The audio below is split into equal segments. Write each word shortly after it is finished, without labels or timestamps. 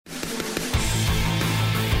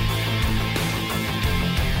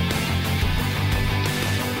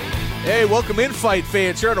Hey, welcome in, fight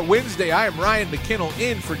fans. Here on a Wednesday, I am Ryan McKinnell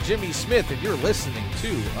in for Jimmy Smith, and you're listening to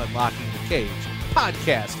Unlocking the Cage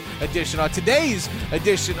podcast edition. On today's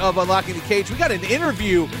edition of Unlocking the Cage, we got an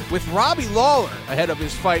interview with Robbie Lawler ahead of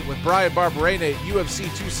his fight with Bryan Barberena at UFC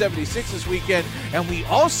 276 this weekend, and we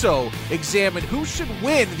also examine who should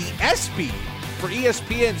win the ESPY for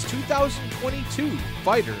ESPN's 2022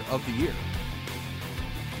 Fighter of the Year.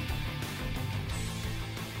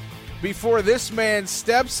 Before this man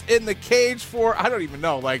steps in the cage for, I don't even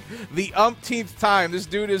know, like the umpteenth time. This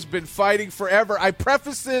dude has been fighting forever. I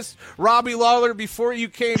preface this, Robbie Lawler, before you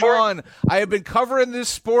came on. I have been covering this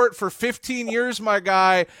sport for 15 years, my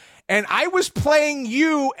guy. And I was playing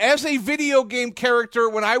you as a video game character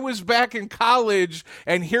when I was back in college,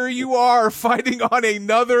 and here you are fighting on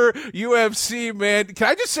another UFC, man. Can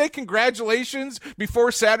I just say congratulations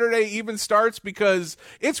before Saturday even starts? Because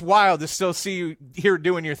it's wild to still see you here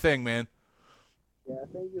doing your thing, man. Yeah,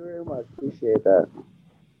 thank you very much. Appreciate that.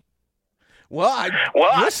 Well,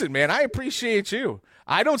 listen, man, I appreciate you.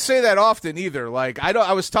 I don't say that often either. Like,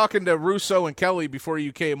 I was talking to Russo and Kelly before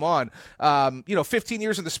you came on. 15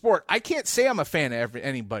 years in the sport. I can't say I'm a fan of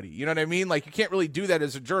anybody. You know what I mean? Like, you can't really do that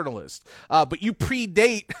as a journalist. But you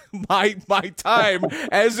predate my time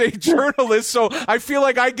as a journalist, so I feel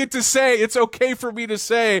like I get to say it's okay for me to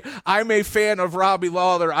say I'm a fan of Robbie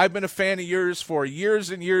Lawler. I've been a fan of yours for years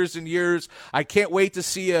and years and years. I can't wait to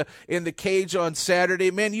see you in the cage on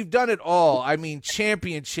Saturday. Man, you've done it all. I mean,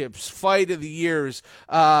 championships, fight of the years.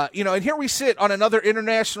 And here we sit on another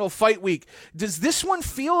International Fight Week. Does this one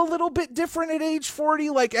feel a little bit different at age 40,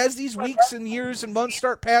 like as these weeks and years and months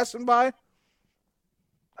start passing by?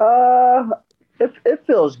 It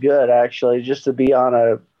feels good, actually, just to be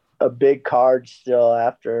on a big card still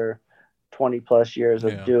after 20 plus years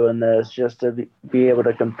of doing this, just to be able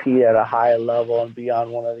to compete at a high level and be on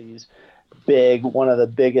one of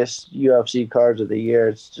the biggest UFC cards of the year.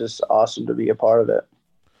 It's just awesome to be a part of it.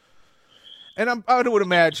 And I would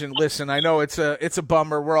imagine, listen, I know it's a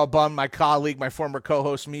bummer. We're all bummed. My colleague, my former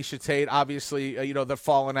co-host, Misha Tate, obviously, the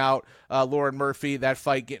falling out, Lauren Murphy, that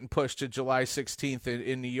fight getting pushed to July 16th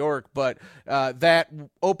in New York. But that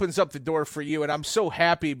opens up the door for you. And I'm so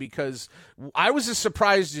happy because I was as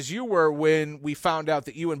surprised as you were when we found out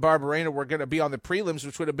that you and Barberena were going to be on the prelims,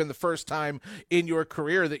 which would have been the first time in your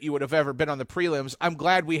career that you would have ever been on the prelims. I'm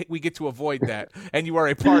glad we get to avoid that. And you are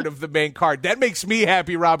a part of the main card. That makes me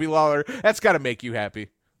happy, Robbie Lawler. That's got to make you happy.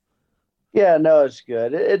 Yeah, no, it's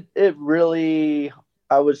good. It really,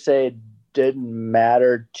 I would say, didn't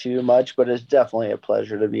matter too much, but it's definitely a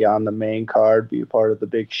pleasure to be on the main card, be a part of the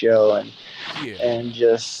big show, and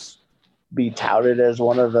just be touted as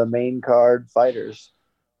one of the main card fighters.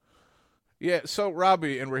 Yeah, so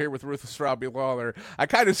Robbie, and we're here with Ruthless Robbie Lawler. I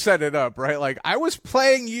kind of set it up, right? Like, I was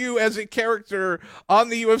playing you as a character on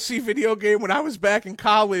the UFC video game when I was back in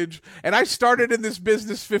college, and I started in this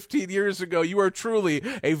business 15 years ago. You are truly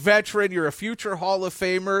a veteran. You're a future Hall of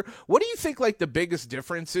Famer. What do you think, like, the biggest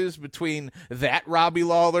difference is between that Robbie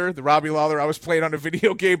Lawler, the Robbie Lawler I was playing on a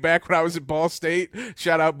video game back when I was at Ball State,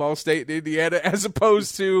 shout out Ball State in Indiana, as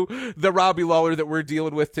opposed to the Robbie Lawler that we're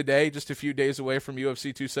dealing with today, just a few days away from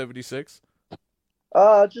UFC 276?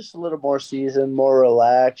 Just a little more seasoned, more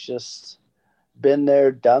relaxed, just been there,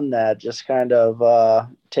 done that, just kind of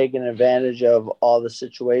taking advantage of all the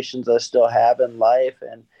situations I still have in life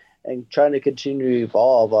and trying to continue to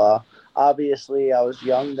evolve. Obviously, I was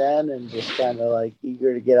young then and just kind of like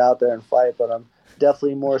eager to get out there and fight, but I'm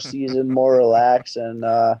definitely more seasoned, more relaxed, and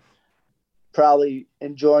probably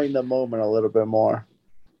enjoying the moment a little bit more.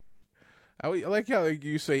 I like how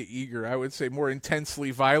you say eager. I would say more intensely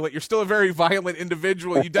violent. You're still a very violent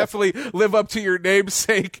individual. You definitely live up to your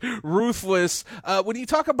namesake, Ruthless. When you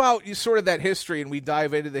talk about sort of that history, and we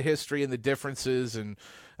dive into the history and the differences, and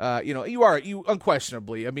you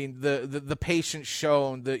unquestionably. I mean, the patience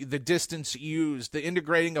shown, the distance used, the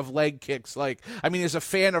integrating of leg kicks. Like, I mean, as a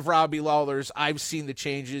fan of Robbie Lawler's, I've seen the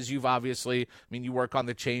changes. You've obviously, you work on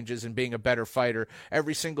the changes and being a better fighter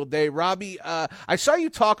every single day. Robbie, I saw you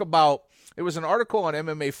talk about. It was an article on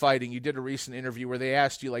MMA Fighting. You did a recent interview where they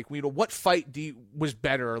asked you, like, what fight was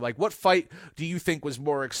better? Or, like, what fight do you think was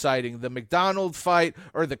more exciting, the McDonald fight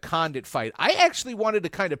or the Condit fight? I actually wanted to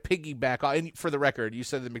kind of piggyback on, and for the record, you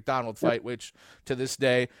said the McDonald fight, which to this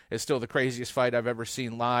day is still the craziest fight I've ever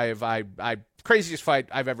seen live. Craziest fight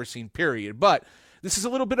I've ever seen, period. But this is a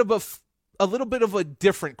little bit of a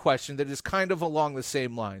different question that is kind of along the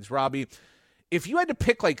same lines. Robbie, if you had to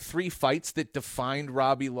pick like three fights that defined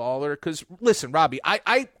Robbie Lawler, because listen, Robbie,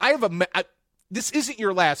 I have this isn't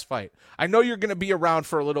your last fight. I know you're going to be around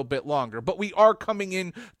for a little bit longer, but we are coming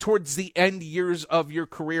in towards the end years of your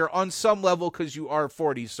career on some level because you are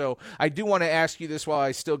 40. So I do want to ask you this while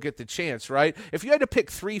I still get the chance, right? If you had to pick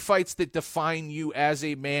 3 fights that define you as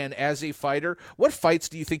a man, as a fighter, what fights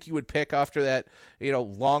do you think you would pick after that,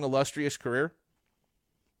 long, illustrious career?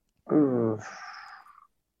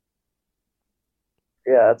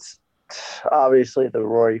 Yeah, it's obviously the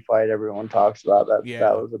Rory fight everyone talks about. That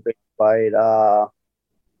was a big fight. I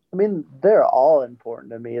mean, they're all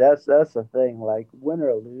important to me. That's the thing. Like, win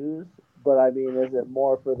or lose, but I mean, is it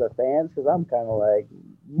more for the fans? Because I'm kind of like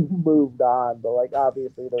moved on. But like,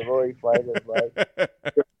 obviously, the Rory fight is like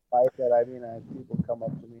the fight that people come up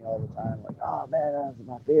to me all the time, like, "Oh man, that's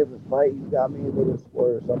my favorite fight. You got me into the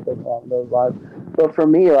sport," or something along those lines. But for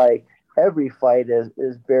me, like, every fight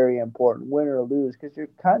is very important, win or lose, because you're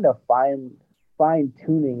kind of fine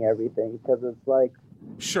tuning everything. Because it's like,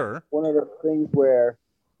 sure, one of the things where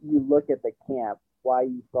you look at the camp, why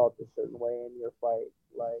you felt a certain way in your fight.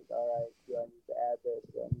 Like, all right, do I need to add this?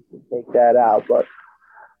 Do I need to take that out? But,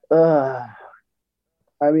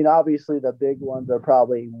 I mean, obviously the big ones are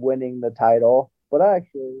probably winning the title. But I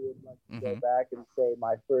actually would like to go back and say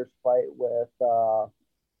my first fight with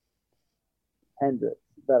Hendricks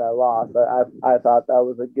that I lost. I thought that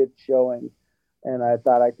was a good showing. And I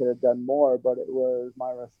thought I could have done more, but it was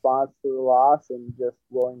my response to the loss and just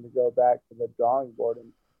willing to go back to the drawing board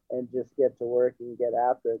and just get to work and get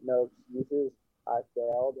after it. No excuses. I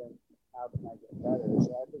failed, and how can I get better?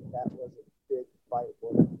 So I think that was a big fight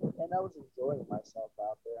for me. And I was enjoying myself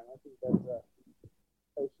out there. And I think that's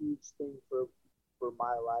a huge thing for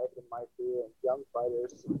my life and my career and young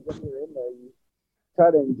fighters. When you're in there, you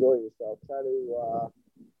try to enjoy yourself, try to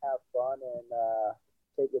have fun and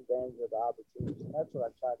take advantage of the opportunities, and that's what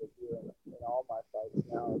I try to do in all my fights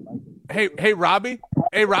now. Hey, Robbie,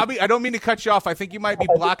 I don't mean to cut you off. I think you might be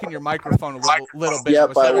blocking your microphone a little bit. Yep, I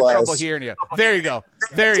was having trouble hearing you. There you go.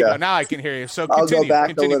 Now I can hear you. So continue. I'll go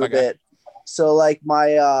back a little bit. So, like,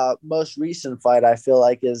 my most recent fight, I feel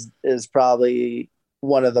like is probably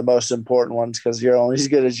one of the most important ones, because you're only as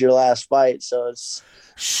good as your last fight. So it's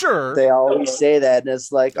sure, they always say that, and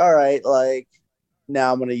it's like, all right, like,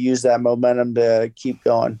 now I'm going to use that momentum to keep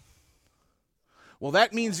going. Well,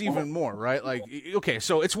 that means even more, right? Like, okay,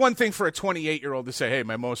 so it's one thing for a 28-year-old to say, hey,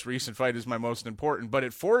 my most recent fight is my most important. But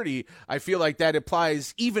at 40, I feel like that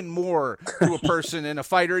applies even more to a person and a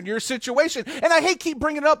fighter in your situation. And I hate keep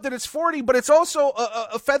bringing up that it's 40, but it's also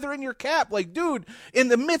a feather in your cap. Like, dude, in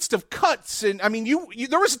the midst of cuts, and I mean, you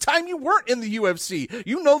there was a time you weren't in the UFC.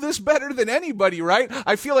 You know this better than anybody, right?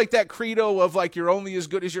 I feel like that credo of, like, you're only as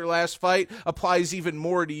good as your last fight applies even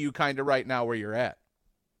more to you kind of right now where you're at.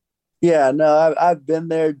 Yeah, no, I've been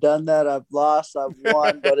there, done that. I've lost, I've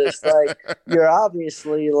won, but it's like, you're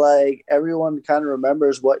obviously, like, everyone kind of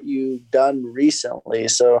remembers what you've done recently.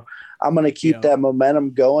 So I'm going to keep that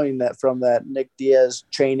momentum going, that from that Nick Diaz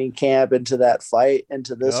training camp into that fight,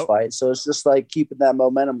 into this fight. So it's just like keeping that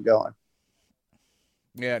momentum going.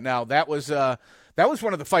 Yeah. Now that was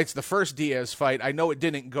one of the fights, the first Diaz fight. I know it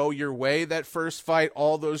didn't go your way, that first fight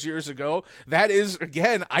all those years ago. That is,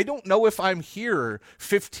 again, I don't know if I'm here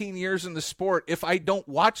 15 years in the sport if I don't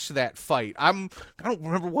watch that fight. I don't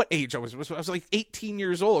remember what age I was. I was like 18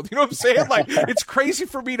 years old. You know what I'm saying? Like, it's crazy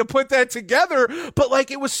for me to put that together, but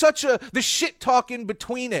like, it was such the shit talk in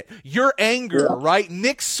between it. Your anger, right?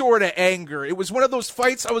 Nick's sort of anger. It was one of those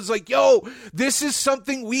fights I was like, yo, this is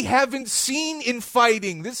something we haven't seen in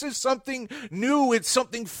fighting. This is something new. It's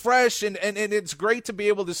something fresh, and it's great to be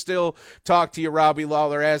able to still talk to you, Robbie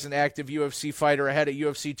Lawler, as an active UFC fighter ahead of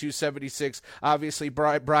UFC 276. Obviously,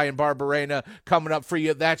 Bryan Barberena coming up for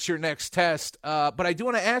you. That's your next test. But I do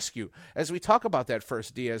want to ask you, as we talk about that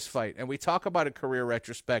first Diaz fight, and we talk about a career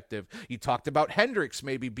retrospective, you talked about Hendricks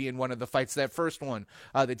maybe being one of the fights, that first one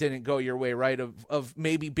that didn't go your way, right, of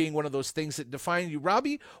maybe being one of those things that defined you.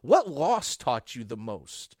 Robbie, what loss taught you the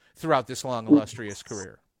most throughout this long, illustrious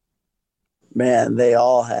career? Man, they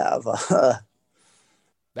all have.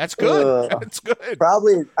 That's good. That's good.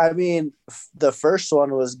 Probably, I mean, the first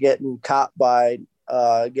one was getting knocked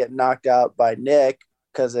out by Nick,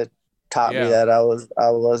 because it taught me that I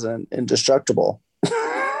wasn't indestructible. Which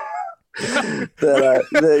did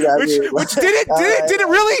it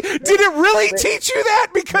really teach you that?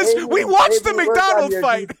 Because we watched the McDonald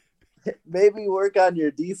fight. Maybe work on your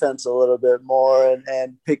defense a little bit more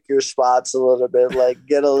and pick your spots a little bit, like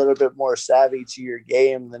get a little bit more savvy to your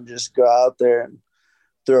game than just go out there and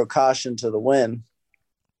throw caution to the wind.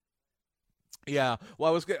 Yeah,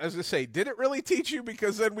 well, I was gonna say, did it really teach you?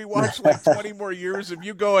 Because then we watched like 20 more years of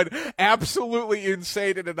you going absolutely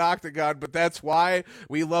insane in an octagon. But that's why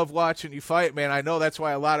we love watching you fight, man. I know that's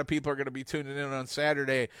why a lot of people are going to be tuning in on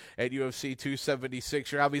Saturday at UFC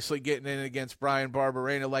 276. You're obviously getting in against Brian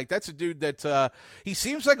Barberena. Like, that's a dude that he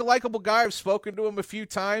seems like a likable guy. I've spoken to him a few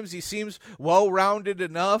times. He seems well-rounded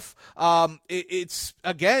enough. It's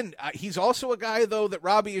again, he's also a guy though that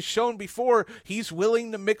Robbie has shown before. He's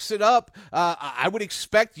willing to mix it up. I would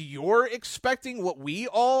expect you're expecting what we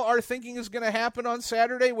all are thinking is going to happen on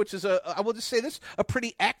Saturday, which is I will just say this, a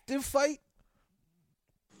pretty active fight.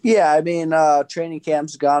 Yeah, I mean, training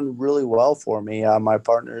camp's gone really well for me. My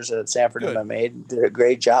partners at Sanford Good. MMA did a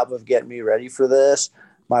great job of getting me ready for this.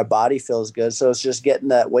 My body feels good, so it's just getting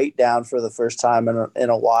that weight down for the first time in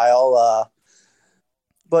a while.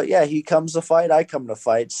 But yeah, he comes to fight, I come to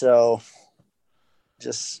fight, so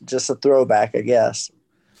just a throwback, I guess.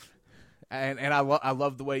 And I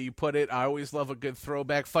love the way you put it. I always love a good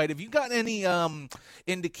throwback fight. Have you gotten any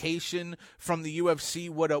indication from the UFC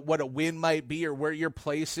what a win might be, or where your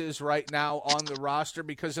place is right now on the roster?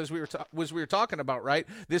 Because as we were talking about, right,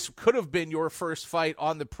 this could have been your first fight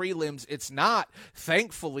on the prelims. It's not,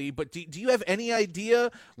 thankfully. But do you have any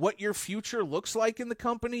idea what your future looks like in the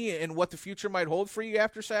company and what the future might hold for you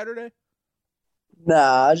after Saturday?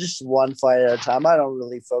 Nah, just one fight at a time. I don't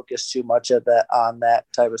really focus too much on that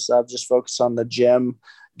type of stuff. Just focus on the gym,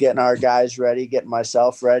 getting our guys ready, getting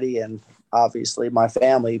myself ready, and obviously my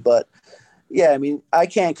family. But yeah, I mean, I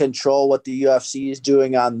can't control what the UFC is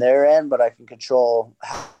doing on their end, but I can control.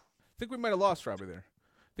 I think we might have lost Robbie there.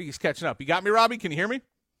 I think he's catching up. You got me, Robbie? Can you hear me?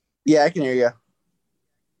 Yeah, I can hear you.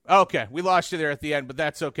 Okay, we lost you there at the end, but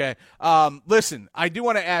that's okay. Listen, I do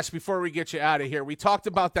want to ask before we get you out of here. We talked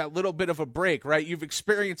about that little bit of a break, right? You've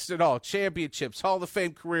experienced it all: championships, Hall of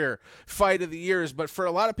Fame career, fight of the years. But for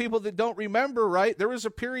a lot of people that don't remember, right, there was a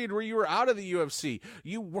period where you were out of the UFC.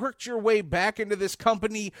 You worked your way back into this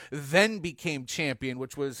company, then became champion,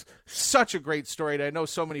 which was such a great story. And I know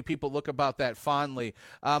so many people look about that fondly.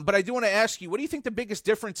 But I do want to ask you, what do you think the biggest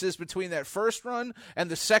difference is between that first run and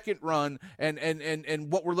the second run,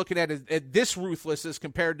 and what we're looking at this Ruthless as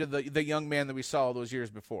compared to the young man that we saw all those years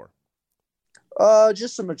before?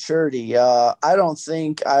 Just a maturity. I don't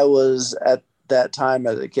think I was at that time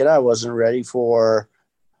as a kid. I wasn't ready for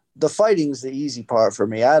the fighting's the easy part for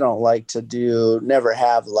me. I don't never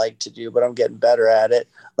have liked to do, but I'm getting better at it.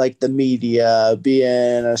 Like the media,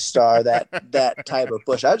 being a star, that type of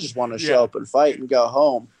push. I just want to show up and fight and go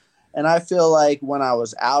home. And I feel like when I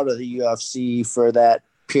was out of the UFC for that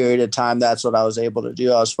period of time, that's what I was able to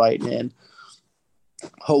do. I was fighting in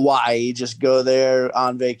Hawaii, just go there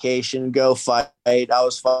on vacation, go fight. I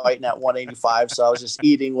was fighting at 185, so I was just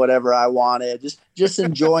eating whatever I wanted, just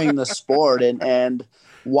enjoying the sport and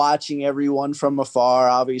watching everyone from afar.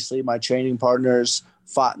 Obviously, my training partners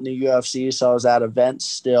fought in the UFC, so I was at events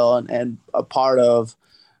still and a part of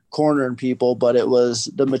cornering people, but it was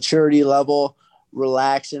the maturity level,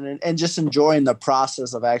 relaxing and just enjoying the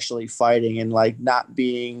process of actually fighting and like not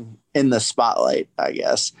being in the spotlight, I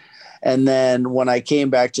guess. And then when I came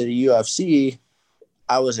back to the UFC,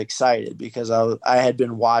 I was excited because I had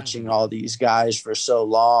been watching all these guys for so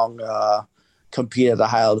long compete at a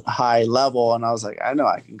high level. And I was like, I know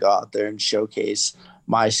I can go out there and showcase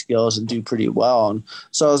my skills and do pretty well. And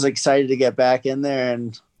so I was excited to get back in there.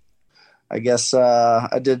 And I guess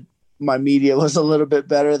my media was a little bit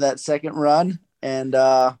better that second run. And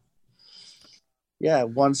won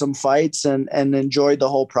some fights and enjoyed the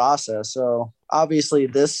whole process. So obviously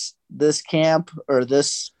this camp or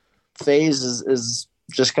this phase is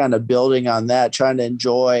just kind of building on that, trying to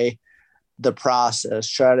enjoy the process,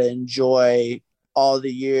 try to enjoy all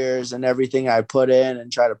the years and everything I put in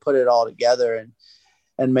and try to put it all together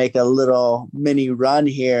and make a little mini run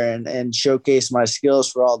here and showcase my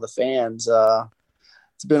skills for all the fans.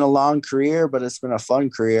 It's been a long career, but it's been a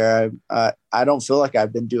fun career. I don't feel like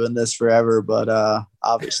I've been doing this forever, but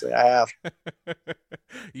obviously I have.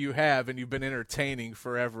 You have, and you've been entertaining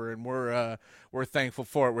forever, and we're thankful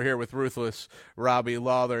for it. We're here with Ruthless Robbie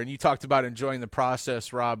Lawler, and you talked about enjoying the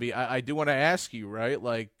process, Robbie. I do want to ask you, right?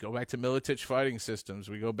 Like, go back to Miletich Fighting Systems.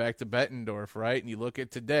 We go back to Bettendorf, right? And you look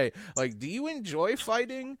at today. Like, do you enjoy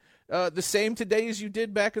fighting the same today as you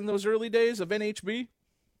did back in those early days of NHB?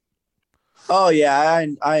 Oh yeah,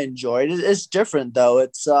 I enjoyed it. It's different though.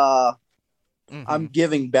 It's I'm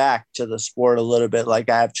giving back to the sport a little bit. Like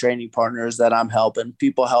I have training partners that I'm helping.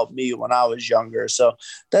 People helped me when I was younger. So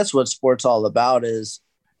that's what sport's all about, is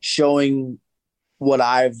showing what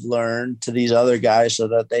I've learned to these other guys so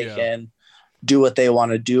that they can do what they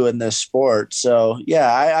want to do in this sport. So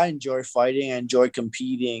yeah, I enjoy fighting. I enjoy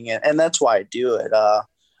competing, and that's why I do it.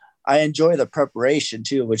 I enjoy the preparation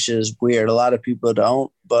too, which is weird. A lot of people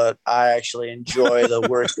don't, but I actually enjoy the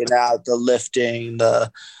working out, the lifting,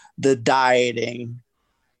 the dieting.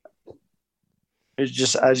 I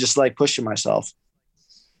just like pushing myself.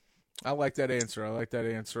 I like that answer. I like that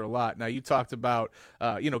answer a lot. Now, you talked about,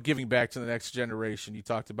 giving back to the next generation. You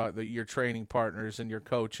talked about your training partners and your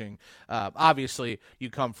coaching. Obviously, you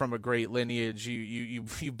come from a great lineage.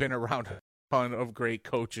 You've been around a ton of great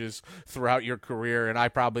coaches throughout your career, and I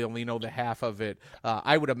probably only know the half of it.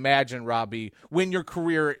 I would imagine, Robbie, when your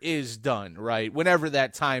career is done, right, whenever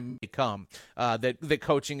that time may come, that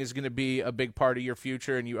coaching is going to be a big part of your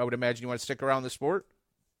future, and I would imagine you want to stick around the sport?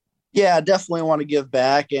 Yeah, I definitely want to give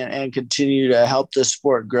back and continue to help this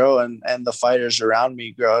sport grow and the fighters around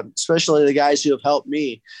me grow, especially the guys who have helped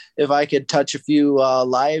me. If I could touch a few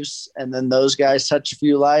lives and then those guys touch a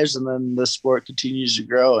few lives and then the sport continues to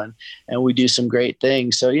grow and we do some great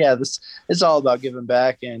things. So yeah, it's all about giving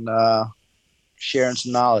back and sharing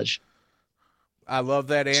some knowledge. I love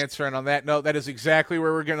that answer, and on that note, that is exactly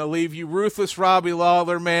where we're going to leave you. Ruthless Robbie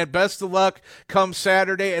Lawler, man, best of luck come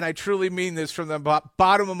Saturday, and I truly mean this from the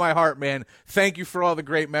bottom of my heart, man. Thank you for all the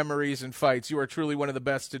great memories and fights. You are truly one of the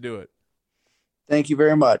best to do it. Thank you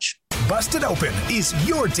very much. Busted Open is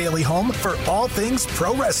your daily home for all things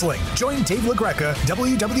pro wrestling. Join Dave LaGreca,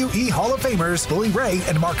 WWE Hall of Famers Bully Ray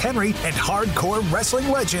and Mark Henry, and hardcore wrestling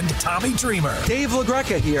legend Tommy Dreamer. Dave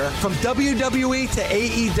LaGreca here from WWE to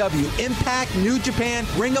AEW, Impact, New Japan,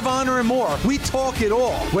 Ring of Honor, and more. We talk it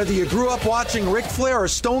all. Whether you grew up watching Ric Flair or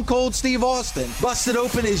Stone Cold Steve Austin, Busted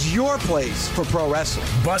Open is your place for pro wrestling.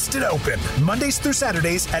 Busted Open, Mondays through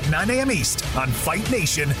Saturdays at 9 a.m. East on Fight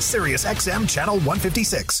Nation, Sirius XM Channel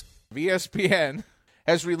 156. ESPN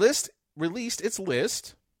has released its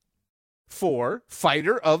list for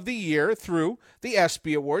Fighter of the Year through the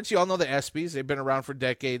ESPY Awards. You all know the ESPYs. They've been around for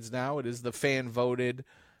decades now. It is the fan-voted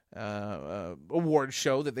award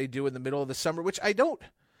show that they do in the middle of the summer, which I don't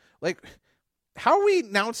like. How are we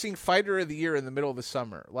announcing Fighter of the Year in the middle of the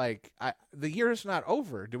summer? Like, the year is not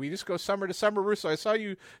over. Do we just go summer to summer? Russo, I saw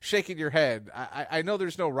you shaking your head. I know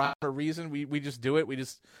there's no rhyme or reason. We just do it. We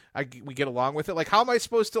get along with it. Like, how am I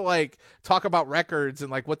supposed to, like, talk about records and,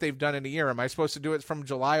 like, what they've done in a year? Am I supposed to do it from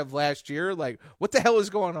July of last year? Like, what the hell is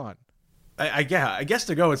going on? I guess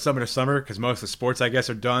to go in summer to summer, because most of the sports, I guess,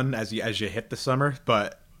 are done as you hit the summer.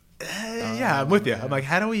 But, yeah, I'm with you. I'm like,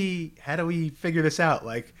 how do we figure this out?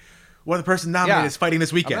 Like, what the person nominated is fighting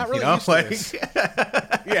this weekend, really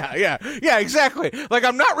Yeah, exactly. Like,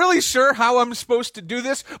 I'm not really sure how I'm supposed to do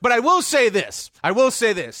this, but I will say this.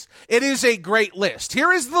 It is a great list.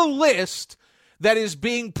 Here is the list that is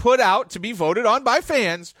being put out to be voted on by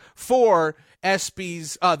fans for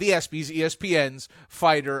ESPY's, ESPN's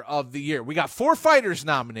Fighter of the Year. We got 4 fighters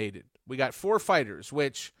nominated. Which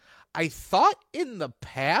I thought in the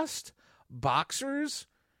past boxers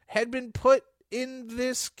had been put in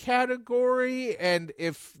this category, and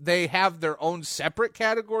if they have their own separate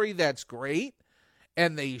category, that's great,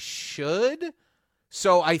 and they should.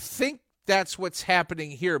 So I think that's what's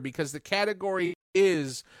happening here, because the category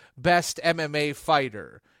is Best MMA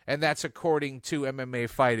Fighter, and that's according to MMA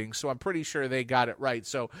Fighting, so I'm pretty sure they got it right.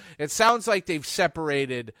 So it sounds like they've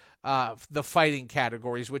separated the fighting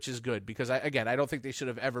categories, which is good, because, I don't think they should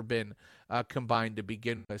have ever been combined to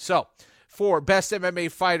begin with. So for Best MMA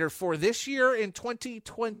Fighter for this year in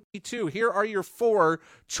 2022, here are your 4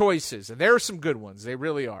 choices, and there are some good ones. They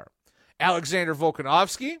really are. Alexander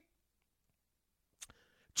Volkanovski,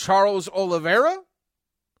 Charles Oliveira,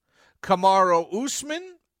 Kamaru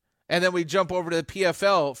Usman, and then we jump over to the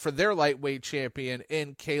PFL for their lightweight champion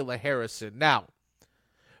in Kayla Harrison. Now,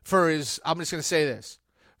 I'm just going to say this.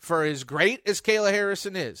 For as great as Kayla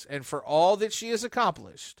Harrison is, and for all that she has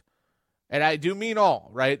accomplished, and I do mean all,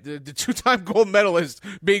 right? The 2-time gold medalist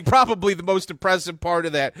being probably the most impressive part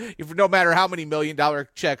of that. No matter how many $1 million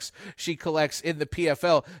checks she collects in the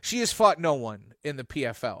PFL, she has fought no one in the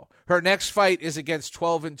PFL. Her next fight is against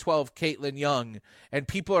 12-12 Caitlin Young, and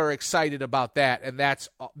people are excited about that, and that's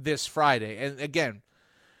this Friday. And again,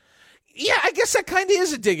 yeah, I guess that kind of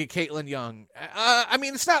is a dig at Caitlin Young. I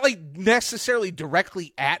mean, it's not like necessarily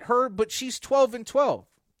directly at her, but she's 12-12.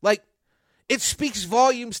 Like, it speaks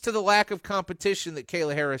volumes to the lack of competition that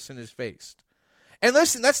Kayla Harrison has faced. And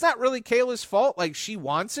listen, that's not really Kayla's fault. Like, she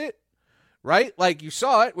wants it, right? Like, you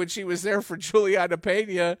saw it when she was there for Juliana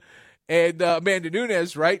Pena and Amanda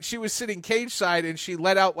Nunes, right? She was sitting cage side and she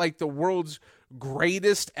let out, like, the world's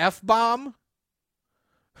greatest F-bomb.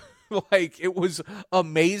 Like, it was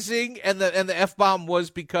amazing, and the F-bomb was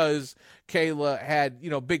because Kayla had,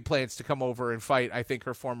 big plans to come over and fight, I think,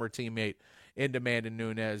 her former teammate in Amanda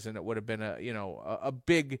Nunes, and it would have been a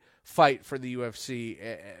big fight for the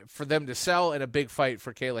UFC for them to sell, and a big fight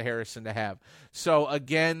for Kayla Harrison to have. So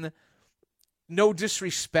again, no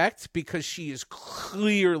disrespect, because she is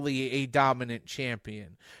clearly a dominant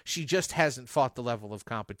champion. She just hasn't fought the level of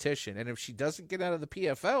competition, and if she doesn't get out of the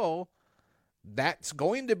PFL, that's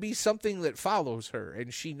going to be something that follows her,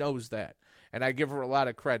 and she knows that. And I give her a lot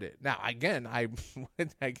of credit. Now, again,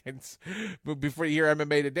 before you hear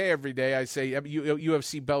MMA Today every day, I say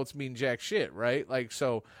UFC belts mean jack shit, right? Like,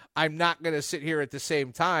 so I'm not going to sit here at the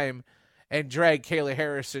same time and drag Kayla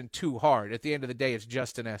Harrison too hard. At the end of the day, it's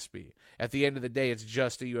just an ESPY. At the end of the day, it's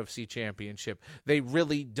just a UFC championship. They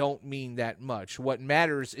really don't mean that much. What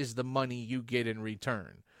matters is the money you get in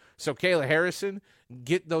return. So Kayla Harrison,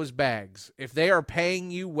 get those bags. If they are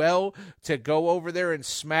paying you well to go over there and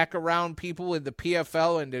smack around people in the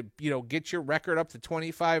PFL and to, get your record up to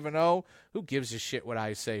 25-0, who gives a shit what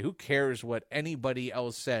I say? Who cares what anybody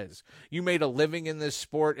else says? You made a living in this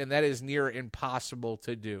sport, and that is near impossible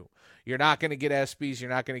to do. You're not going to get ESPYs,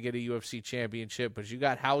 you're not going to get a UFC championship, but you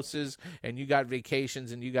got houses and you got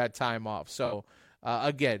vacations and you got time off. So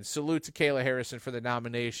again, salute to Kayla Harrison for the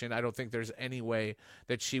nomination. I don't think there's any way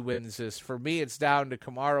that she wins this. For me, it's down to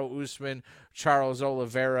Kamaru Usman, Charles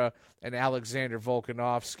Oliveira, and Alexander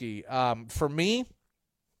Volkanovski. For me,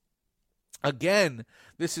 again,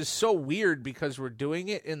 this is so weird because we're doing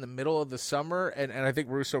it in the middle of the summer, and I think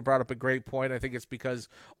Russo brought up a great point. I think it's because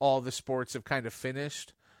all the sports have kind of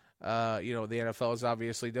finished. The NFL is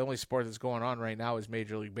obviously the only sport that's going on right now is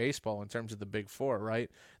Major League Baseball in terms of the big four,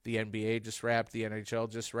 right? The NBA just wrapped, the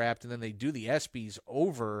NHL just wrapped, and then they do the ESPYs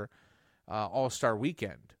over All-Star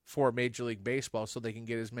Weekend for Major League Baseball so they can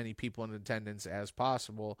get as many people in attendance as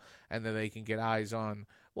possible, and then they can get eyes on,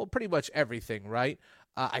 well, pretty much everything, right?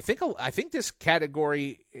 I think this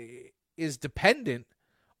category is dependent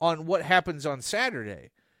on what happens on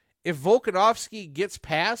Saturday. If Volkanovski gets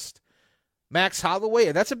past Max Holloway,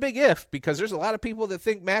 and that's a big if, because there's a lot of people that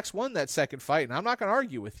think Max won that second fight, and I'm not going to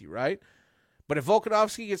argue with you, right? But if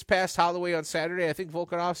Volkanovski gets past Holloway on Saturday, I think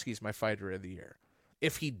Volkanovski's my fighter of the year.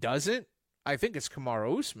 If he doesn't, I think it's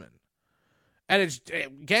Kamaru Usman. And it's,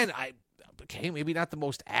 again, maybe not the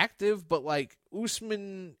most active, but like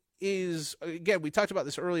Usman is, again, we talked about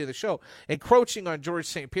this earlier in the show, encroaching on George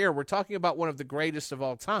St. Pierre. We're talking about one of the greatest of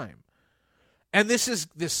all time. And this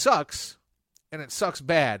sucks, and it sucks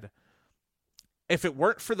bad. If it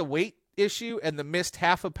weren't for the weight issue and the missed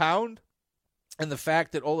half a pound and the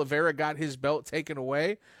fact that Oliveira got his belt taken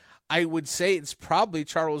away, I would say it's probably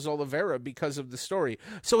Charles Oliveira because of the story.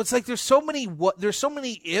 So it's like there's so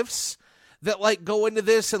many ifs that like go into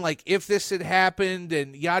this, and like if this had happened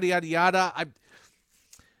and yada yada yada.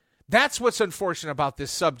 That's what's unfortunate about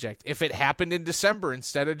this subject. If it happened in December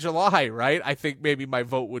instead of July, right, I think maybe my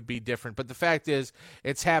vote would be different. But the fact is,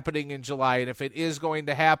 it's happening in July. And if it is going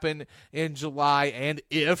to happen in July, and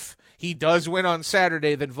if he does win on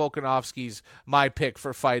Saturday, then Volkanovski's my pick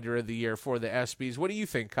for fighter of the year for the ESPYs. What do you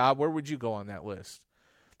think, Cobb? Where would you go on that list?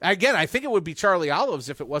 Again, I think it would be Charlie Olives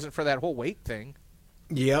if it wasn't for that whole weight thing.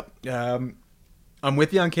 Yep. I'm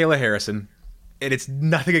with you on Kayla Harrison. And it's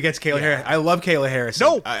nothing against Kayla Harrison. I love Kayla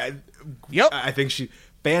Harrison. No. I think she's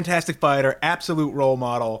fantastic fighter, absolute role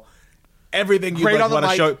model. Everything you want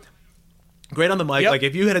to show. Great on the mic. Yep. Like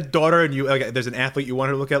if you had a daughter and there's an athlete you want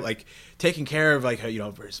her to look at, like taking care of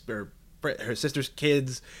her sister's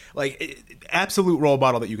kids, absolute role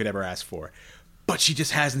model that you could ever ask for. But she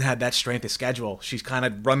just hasn't had that strength of schedule. She's kind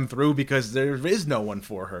of run through because there is no one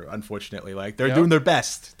for her, unfortunately. Like they're doing their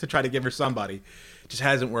best to try to give her somebody. Just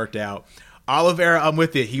hasn't worked out. Oliveira, I'm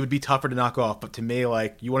with you. He would be tougher to knock off. But to me, you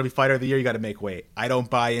want to be fighter of the year, you got to make weight. I don't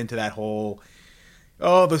buy into that whole,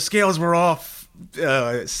 the scales were off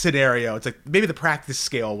scenario. It's like maybe the practice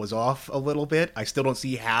scale was off a little bit. I still don't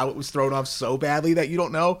see how it was thrown off so badly that you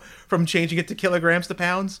don't know from changing it to kilograms to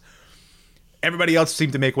pounds. Everybody else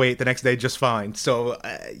seemed to make weight the next day just fine. So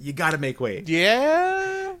you got to make weight.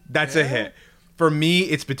 Yeah. That's a hit. For me,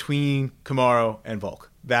 it's between Kamaru and Volk.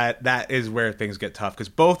 That is where things get tough because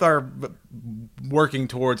both are working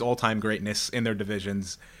towards all-time greatness in their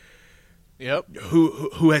divisions. Yep.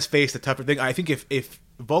 Who has faced a tougher thing? I think if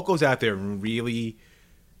Volk goes out there and really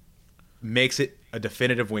makes it a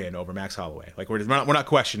definitive win over Max Holloway, we're not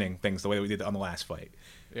questioning things the way that we did on the last fight.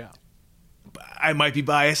 Yeah. I might be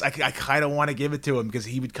biased. I kind of want to give it to him because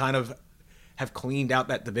he would kind of have cleaned out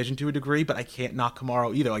that division to a degree, but I can't knock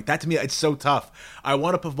Kamaru either. That to me, it's so tough. I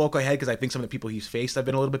want to put Volk ahead because I think some of the people he's faced have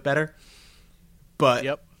been a little bit better.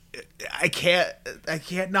 But I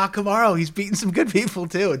can't knock Kamaru. He's beaten some good people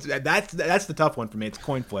too. That's the tough one for me. It's a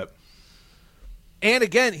coin flip. And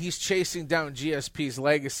again, he's chasing down GSP's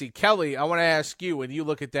legacy. Kelly, I want to ask you, when you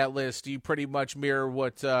look at that list, do you pretty much mirror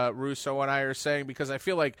what Russo and I are saying? Because I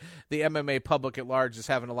feel like the MMA public at large is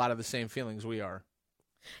having a lot of the same feelings we are.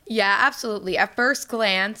 Yeah, absolutely. At first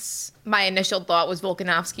glance, my initial thought was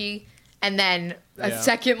Volkanovski. And then a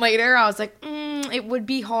second later, I was like, it would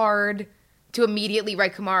be hard to immediately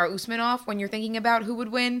write Kamaru Usman off when you're thinking about who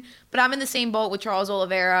would win. But I'm in the same boat with Charles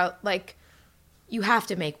Oliveira. Like, you have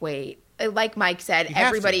to make weight. Like Mike said,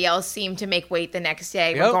 everybody else seemed to make weight the next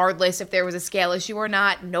day, regardless if there was a scale issue or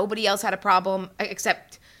not. Nobody else had a problem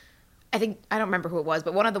except, I don't remember who it was,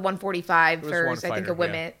 but one of the 145ers, I think a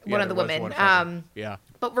women, one of the women.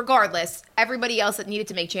 But regardless, everybody else that needed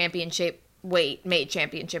to make championship weight made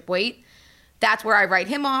championship weight. That's where I write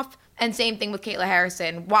him off. And same thing with Kayla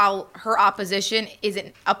Harrison. While her opposition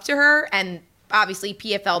isn't up to her, and obviously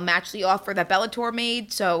PFL matched the offer that Bellator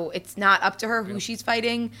made, so it's not up to her who she's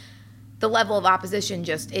fighting. The level of opposition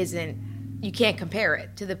just isn't, you can't compare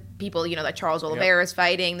it to the people, that Charles Oliveira is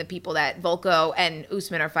fighting, the people that Volko and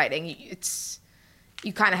Usman are fighting.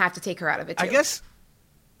 You kind of have to take her out of it too.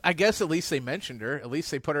 I guess at least they mentioned her. At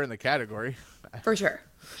least they put her in the category. For sure.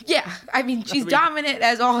 Yeah, she's dominant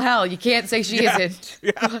as all hell. You can't say she isn't.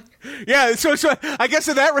 Yeah. So I guess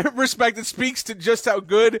in that respect, it speaks to just how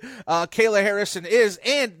good Kayla Harrison is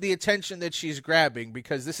and the attention that she's grabbing,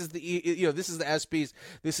 because this is this is the ESPYs,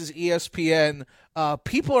 this is ESPN.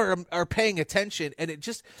 People are paying attention, and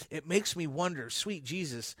it makes me wonder, sweet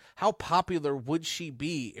Jesus, how popular would she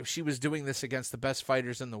be if she was doing this against the best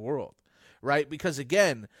fighters in the world? Right? Because,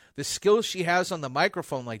 again, the skills she has on the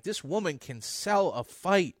microphone, like, this woman can sell a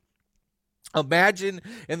fight. Imagine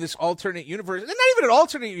in this alternate universe, and not even an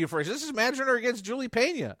alternate universe, this is imagine her against Julie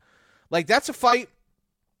Pena. Like, that's a fight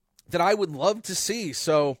that I would love to see.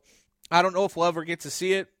 So, I don't know if we'll ever get to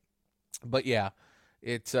see it, but yeah,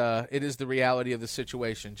 it is the reality of the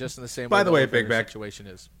situation, just in the same way. By the way, Big Mac, situation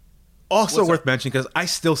is. Also worth mentioning, because I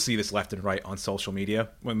still see this left and right on social media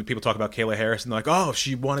when people talk about Kayla Harrison, like, oh,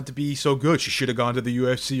 she wanted to be so good, she should have gone to the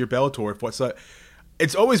UFC or Bellator.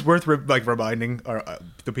 It's always worth reminding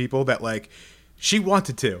the people that, like, she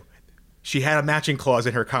wanted to. She had a matching clause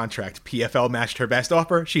in her contract. PFL matched her best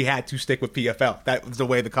offer. She had to stick with PFL. That was the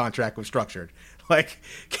way the contract was structured. Like,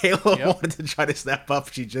 Kayla wanted to try to step up.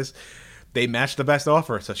 They matched the best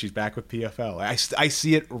offer, so she's back with PFL. I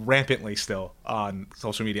see it rampantly still on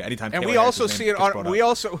social media anytime. And we also see it on.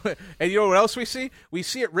 And you know what else we see? We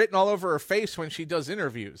see it written all over her face when she does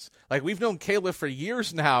interviews. Like, we've known Kayla for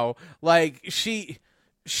years now. Like,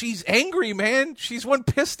 she's angry, man. She's one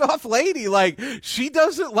pissed off lady. Like, she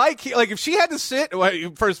doesn't like if she had to sit,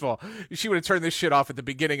 first of all, she would have turned this shit off at the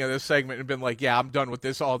beginning of this segment and been like, yeah, I'm done with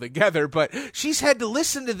this altogether. But she's had to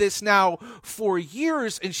listen to this now for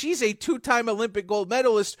years, and she's a 2-time Olympic gold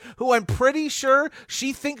medalist who I'm pretty sure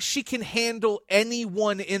she thinks she can handle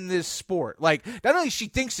anyone in this sport. Like, not only she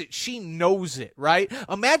thinks it, she knows it, right?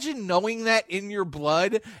 Imagine knowing that in your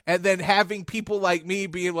blood and then having people like me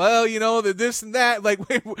being, well, this and that. Like,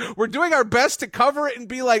 we're doing our best to cover it and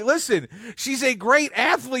be like, listen, she's a great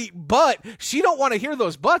athlete, but she don't want to hear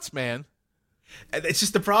those buts, man. It's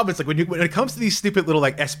just the problem. It's like when it comes to these stupid little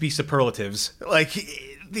like SB superlatives, like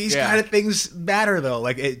these kind of things matter though.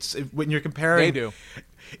 Like it's when you're comparing. They do.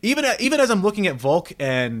 Even as I'm looking at Volk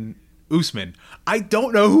and Usman, I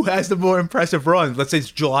don't know who has the more impressive run. Let's say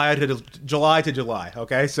it's July to July.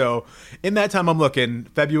 Okay, so in that time I'm looking,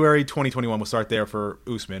 February 2021. We'll start there for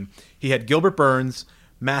Usman. He had Gilbert Burns,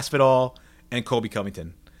 Masvidal, and Colby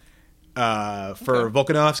Covington. For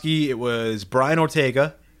Volkanovski, it was Brian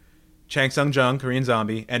Ortega, Chang Sung Jung, Korean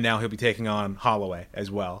Zombie, and now he'll be taking on Holloway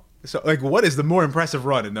as well. So, like, what is the more impressive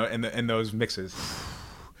run in those mixes?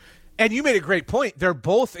 And you made a great point. They're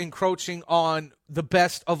both encroaching on the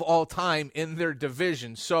best of all time in their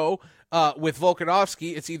division. So, with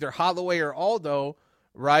Volkanovski, it's either Holloway or Aldo,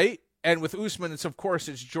 right? And with Usman, it's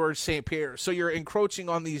George St. Pierre. So you're encroaching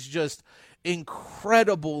on these just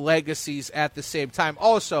incredible legacies at the same time.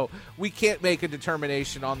 Also, we can't make a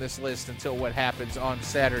determination on this list until what happens on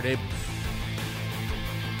Saturday.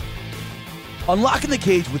 Unlocking the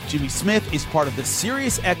Cage with Jimmy Smith is part of the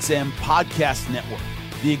SiriusXM Podcast Network.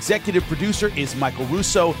 The executive producer is Michael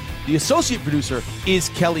Russo. The associate producer is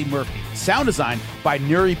Kelly Murphy. Sound design by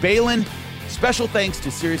Nuri Balin. Special thanks to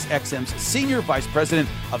SiriusXM's Senior Vice President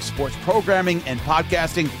of Sports Programming and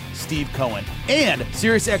Podcasting, Steve Cohen, and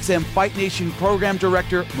SiriusXM Fight Nation Program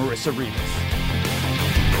Director, Marissa Rivas.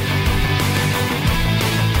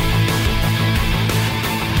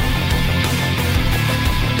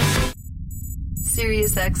 Sirius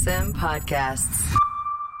SiriusXM podcasts.